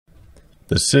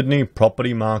The Sydney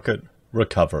property market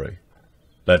recovery.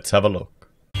 Let's have a look.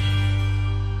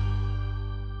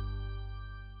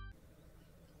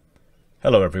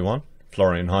 Hello everyone,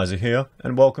 Florian.Heise here,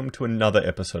 and welcome to another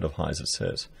episode of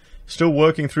HeiseSays. Still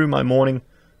working through my morning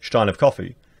stein of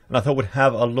coffee, and I thought we'd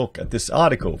have a look at this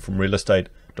article from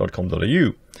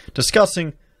realestate.com.au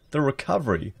discussing the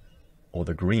recovery, or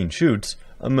the green shoots,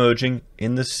 emerging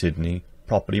in the Sydney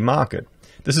property market.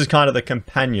 This is kind of the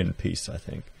companion piece, I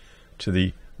think, to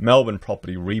the Melbourne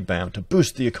property rebound to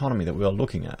boost the economy that we are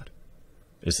looking at.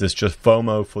 Is this just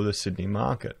FOMO for the Sydney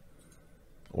market?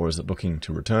 Or is it looking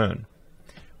to return?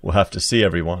 We'll have to see,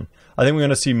 everyone. I think we're going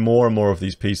to see more and more of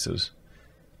these pieces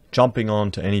jumping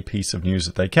on to any piece of news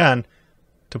that they can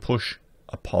to push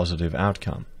a positive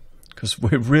outcome. Because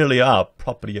we really are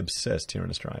property obsessed here in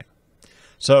Australia.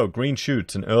 So, green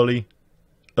shoots and early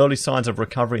signs of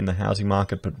recovery in the housing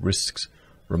market, but risks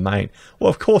remain. Well,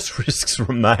 of course risks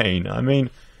remain. I mean,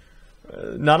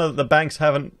 none of the banks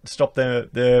haven't stopped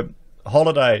their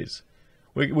holidays.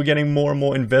 We're getting more and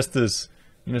more investors,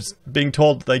 being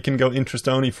told that they can go interest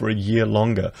only for a year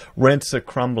longer. Rents are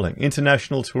crumbling.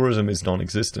 International tourism is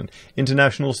non-existent.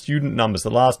 International student numbers, the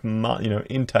last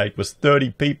intake was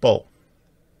 30 people.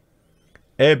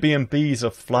 Airbnbs are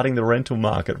flooding the rental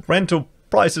market. Rental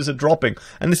prices are dropping,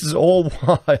 and this is all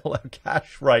while our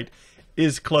cash rate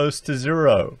is close to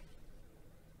zero.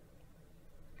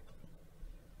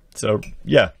 So,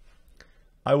 yeah,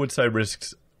 I would say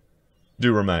risks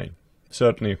do remain.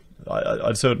 Certainly,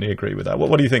 I'd certainly agree with that.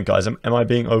 What do you think, guys? Am I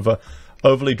being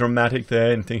overly dramatic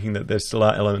there in thinking that there still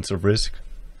are elements of risk?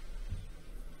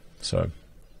 So,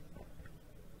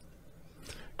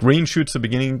 green shoots are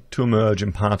beginning to emerge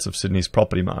in parts of Sydney's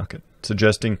property market,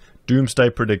 suggesting doomsday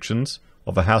predictions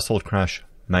of a household crash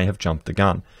may have jumped the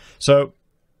gun. So,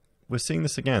 we're seeing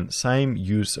this again. Same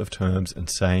use of terms and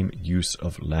same use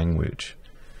of language.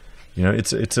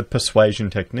 It's a persuasion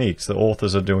technique. The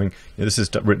authors are doing. This is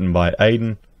written by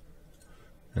Aidan,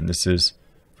 and this is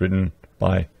written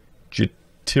by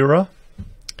Jitira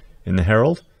in the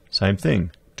Herald. Same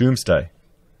thing. Doomsday.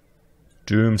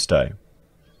 Doomsday.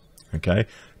 Okay,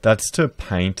 that's to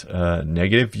paint a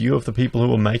negative view of the people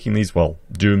who are making these,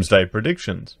 doomsday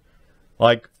predictions,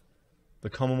 like the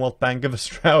Commonwealth Bank of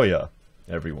Australia.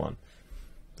 Everyone,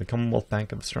 the Commonwealth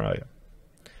Bank of Australia.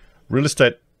 Real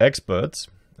estate experts.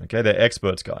 Okay, they're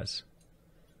experts, guys.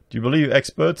 Do you believe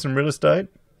experts in real estate?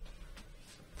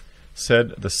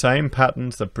 Said the same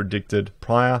patterns that predicted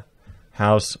prior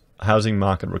housing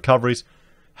market recoveries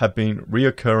have been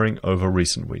reoccurring over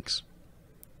recent weeks.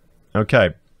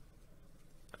 Okay.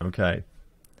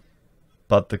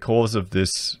 But the cause of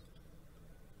this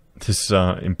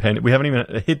impending... We haven't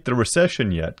even hit the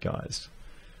recession yet, guys.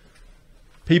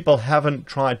 People haven't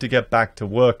tried to get back to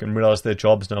work and realize their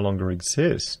jobs no longer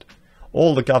exist.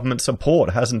 All the government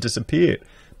support hasn't disappeared.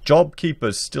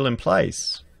 JobKeeper's still in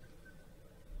place.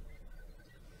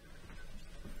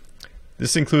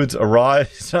 This includes a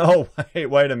rise... Oh,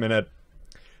 wait a minute.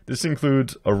 This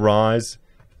includes a rise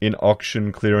in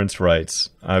auction clearance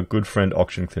rates. Our good friend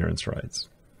auction clearance rates.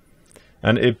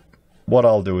 And what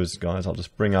I'll do is, guys, I'll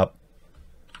just bring up...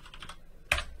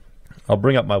 I'll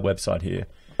bring up my website here.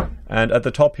 And at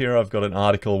the top here, I've got an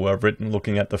article where I've written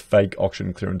looking at the fake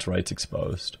auction clearance rates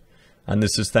exposed. And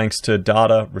this is thanks to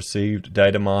data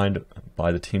mined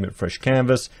by the team at Fresh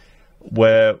Canvas,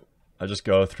 where I just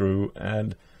go through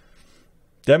and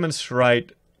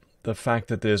demonstrate the fact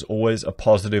that there's always a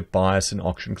positive bias in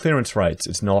auction clearance rates.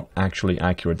 It's not actually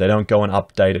accurate. They don't go and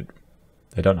update it.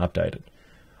 They don't update it.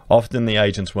 Often the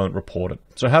agents won't report it.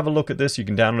 So have a look at this. You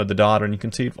can download the data and you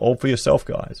can see it all for yourself,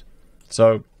 guys.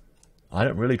 So I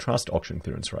don't really trust auction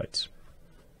clearance rates.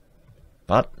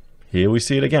 But here we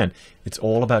see it again. It's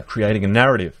all about creating a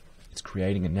narrative. It's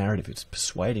creating a narrative. It's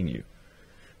persuading you.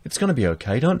 It's going to be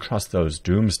okay. Don't trust those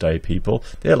doomsday people.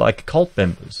 They're like cult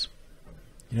members.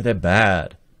 They're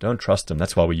bad. Don't trust them.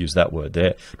 That's why we use that word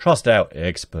there. Trust our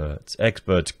experts.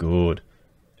 Experts good.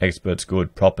 Experts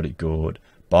good. Property good.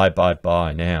 Buy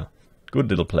now. Good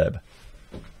little pleb.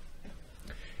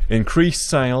 Increased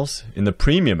sales in the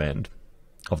premium end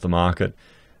of the market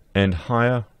and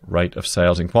higher rate of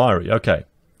sales inquiry. Okay,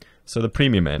 so the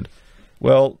premium end.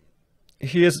 Well,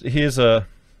 here's a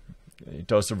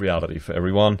dose of reality for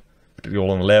everyone, particularly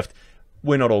all on the left.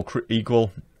 We're not all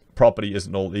equal. Property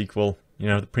isn't all equal.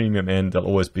 The premium end, there'll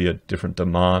always be a different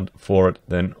demand for it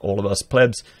than all of us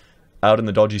plebs out in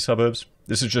the dodgy suburbs.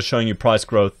 This is just showing you price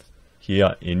growth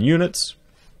here in units.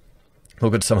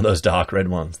 Look at some of those dark red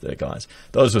ones there, guys.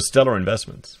 Those were stellar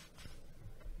investments.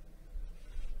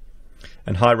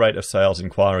 And high rate of sales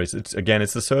inquiries. It's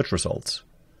the search results.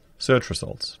 Search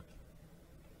results.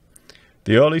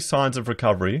 The early signs of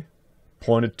recovery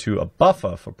pointed to a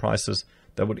buffer for prices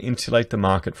that would insulate the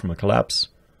market from a collapse,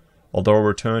 although a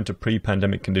return to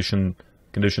pre-pandemic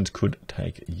conditions could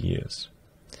take years.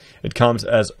 It comes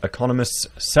as economists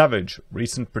savage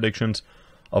recent predictions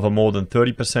of a more than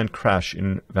 30% crash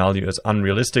in value as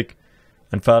unrealistic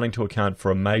and failing to account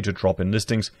for a major drop in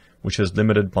listings, which has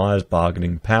limited buyers'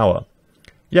 bargaining power.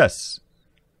 Yes,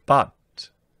 but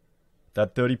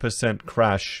that 30%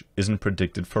 crash isn't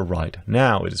predicted for right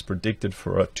now. It is predicted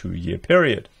for a 2-year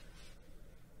period.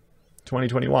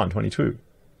 2021, 22.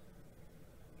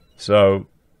 So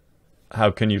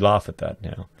how can you laugh at that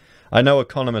now? I know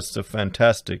economists are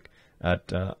fantastic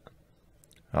at...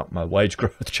 my wage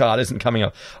growth chart isn't coming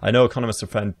up. I know economists are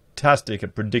fantastic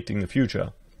at predicting the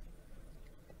future.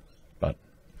 But,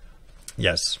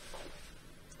 yes.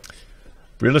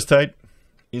 Real Estate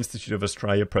Institute of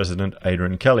Australia President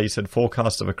Adrian Kelly said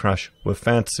forecasts of a crash were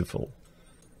fanciful.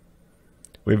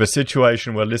 We have a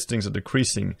situation where listings are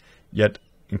decreasing, yet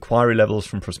inquiry levels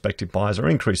from prospective buyers are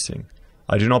increasing.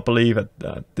 I do not believe at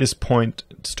this point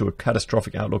it's to a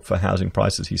catastrophic outlook for housing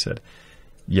prices, he said.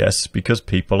 Yes, because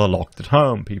people are locked at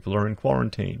home. People are in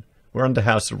quarantine. We're under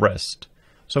house arrest.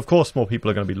 So, of course, more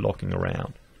people are going to be looking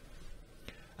around.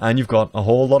 And you've got a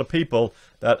whole lot of people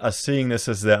that are seeing this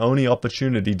as their only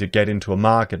opportunity to get into a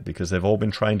market because they've all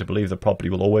been trained to believe the property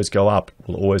will always go up,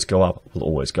 will always go up, will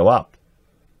always go up.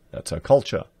 That's our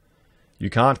culture. You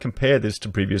can't compare this to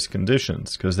previous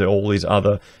conditions because there are all these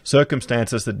other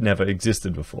circumstances that never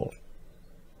existed before.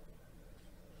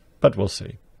 But we'll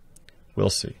see.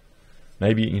 We'll see.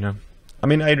 Maybe,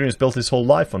 Adrian has built his whole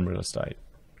life on real estate.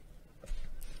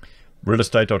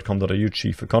 Realestate.com.au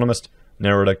chief economist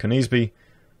Nerida Conisbee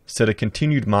said a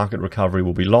continued market recovery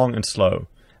will be long and slow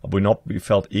and will not be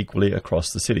felt equally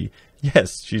across the city.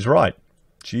 Yes, she's right.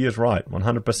 She is right,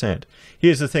 100%.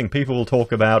 Here's the thing. People will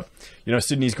talk about,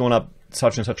 Sydney's gone up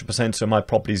such and such a percent, so my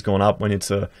property's gone up when it's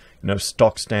a,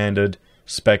 stock standard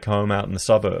spec home out in the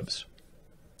suburbs.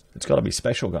 It's got to be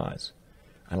special, guys.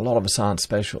 And a lot of us aren't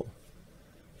special.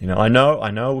 I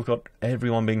know we've got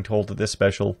everyone being told that they're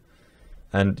special.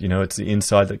 And, it's the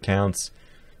inside that counts.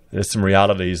 There's some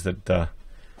realities that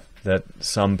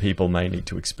some people may need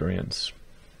to experience.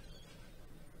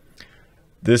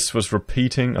 This was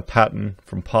repeating a pattern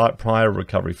from prior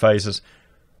recovery phases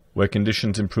where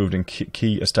conditions improved in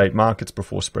key estate markets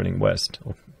before spreading west,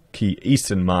 or key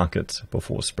eastern markets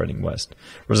before spreading west,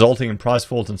 resulting in price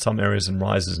falls in some areas and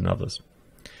rises in others.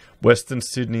 Western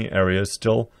Sydney areas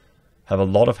still have a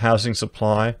lot of housing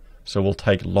supply, so will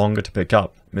take longer to pick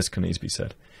up, Ms. Conisbee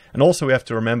said. And also we have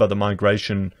to remember the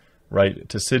migration rate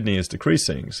to Sydney is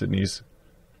decreasing. Sydney's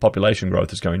population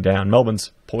growth is going down.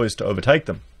 Melbourne's poised to overtake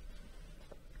them.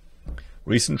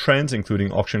 Recent trends,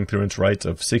 including auction clearance rates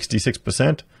of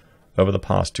 66% over the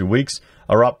past 2 weeks,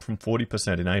 are up from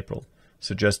 40% in April,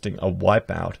 suggesting a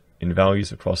wipeout in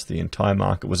values across the entire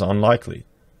market was unlikely.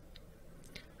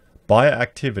 Buyer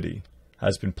activity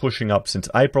has been pushing up since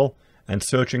April, and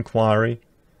search inquiry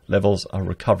levels are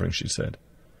recovering, she said.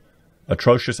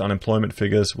 Atrocious unemployment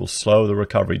figures will slow the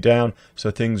recovery down,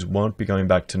 so things won't be going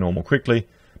back to normal quickly,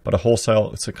 but a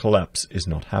wholesale collapse is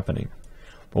not happening.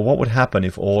 But what would happen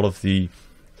if all of the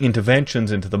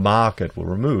interventions into the market were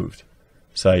removed,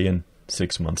 say in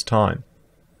 6 months' time?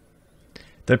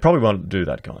 They probably won't do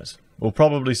that, guys. We'll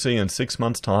probably see in 6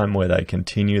 months' time where they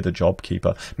continue the job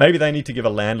keeper. Maybe they need to give a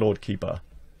landlord keeper.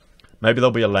 Maybe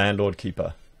there'll be a landlord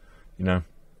keeper.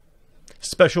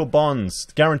 Special bonds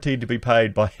guaranteed to be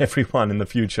paid by everyone in the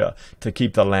future to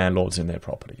keep the landlords in their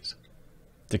properties,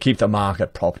 to keep the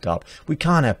market propped up. We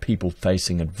can't have people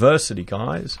facing adversity,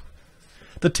 guys.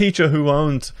 The teacher who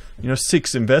owns,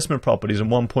 6 investment properties and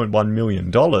 $1.1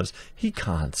 million, he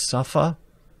can't suffer.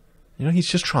 He's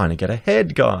just trying to get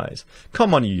ahead, guys.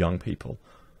 Come on, you young people.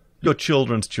 Your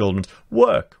children's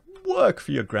work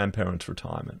for your grandparents'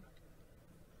 retirement.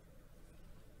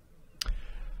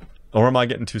 Or am I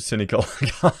getting too cynical?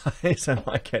 Guys, am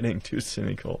I getting too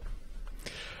cynical?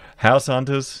 House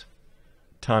hunters,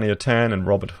 Tanya Tan and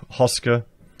Robert Hosker,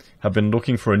 have been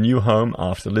looking for a new home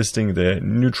after listing their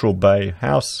Neutral Bay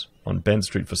house on Ben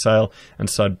Street for sale, and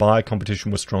said buyer competition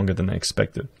was stronger than they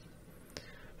expected.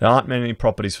 There aren't many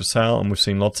properties for sale, and we've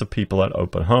seen lots of people at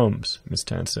open homes, Ms.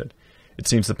 Tan said. It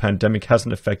seems the pandemic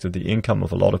hasn't affected the income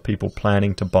of a lot of people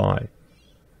planning to buy.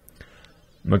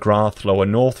 McGrath Lower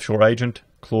North Shore agent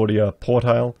Claudia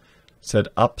Portale said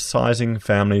upsizing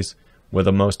families were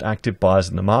the most active buyers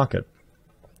in the market.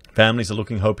 Families are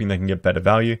hoping they can get better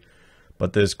value,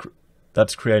 but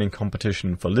that's creating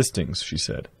competition for listings, she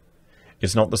said.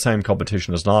 It's not the same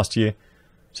competition as last year,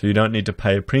 so you don't need to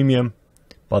pay a premium,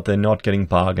 but they're not getting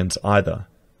bargains either.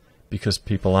 because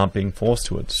people aren't being forced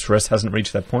to it. Stress hasn't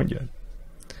reached that point yet.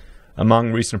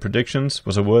 Among recent predictions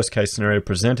was a worst-case scenario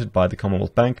presented by the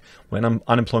Commonwealth Bank when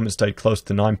unemployment stayed close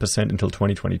to 9% until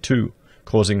 2022,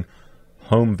 causing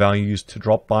home values to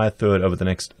drop by a third over the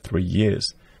next 3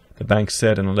 years. The bank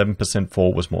said an 11%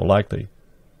 fall was more likely.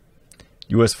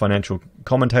 US financial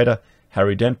commentator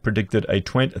Harry Dent predicted a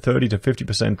 30 to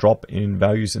 50% drop in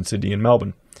values in Sydney and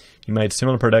Melbourne. He made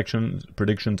similar predictions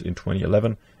in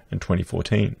 2011 and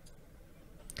 2014.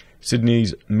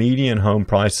 Sydney's median home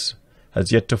price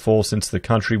has yet to fall since the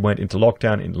country went into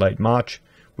lockdown in late March,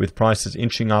 with prices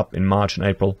inching up in March and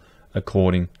April,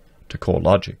 according to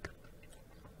CoreLogic.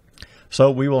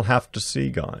 So we will have to see,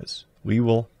 guys. We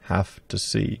will have to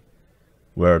see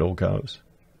where it all goes.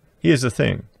 Here's the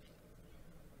thing.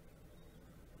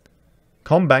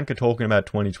 CommBank are talking about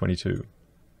 2022.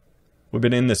 We've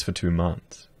been in this for 2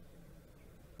 months.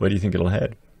 Where do you think it'll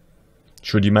head?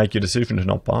 Should you make your decision to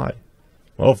not buy?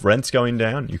 Well, if rent's going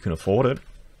down, you can afford it.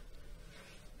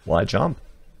 Why jump?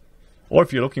 Or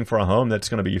if you're looking for a home that's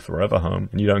going to be your forever home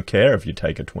and you don't care if you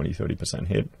take a 20-30%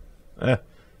 hit,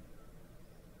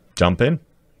 jump in.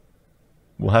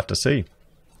 We'll have to see.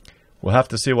 We'll have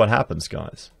to see what happens,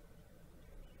 guys.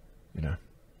 You know.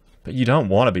 But you don't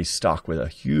want to be stuck with a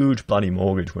huge bloody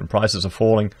mortgage when prices are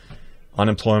falling,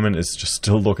 unemployment is just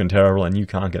still looking terrible, and you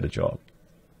can't get a job.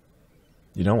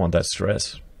 You don't want that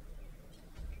stress.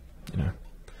 You know.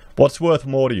 What's worth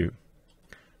more to you?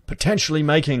 Potentially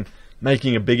making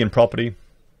a big in property,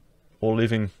 or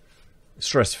living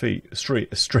stress-free.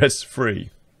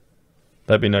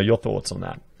 Let me know your thoughts on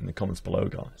that in the comments below,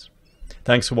 guys.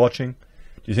 Thanks for watching.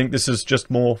 Do you think this is just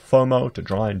more FOMO to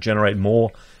try and generate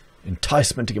more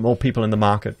enticement to get more people in the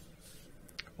market?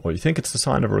 Or you think it's the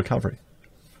sign of a recovery?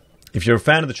 If you're a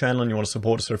fan of the channel and you want to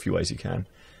support us, there are a few ways you can.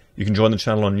 You can join the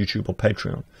channel on YouTube or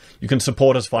Patreon. You can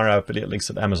support us via our affiliate links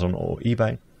at Amazon or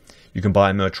eBay. You can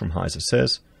buy merch from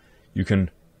HeiseSays. You can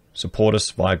support us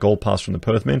via Gold Pass from the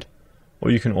Perth Mint, or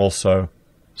you can also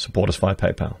support us via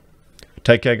PayPal.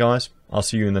 Take care, guys. I'll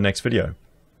see you in the next video.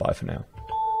 Bye for now.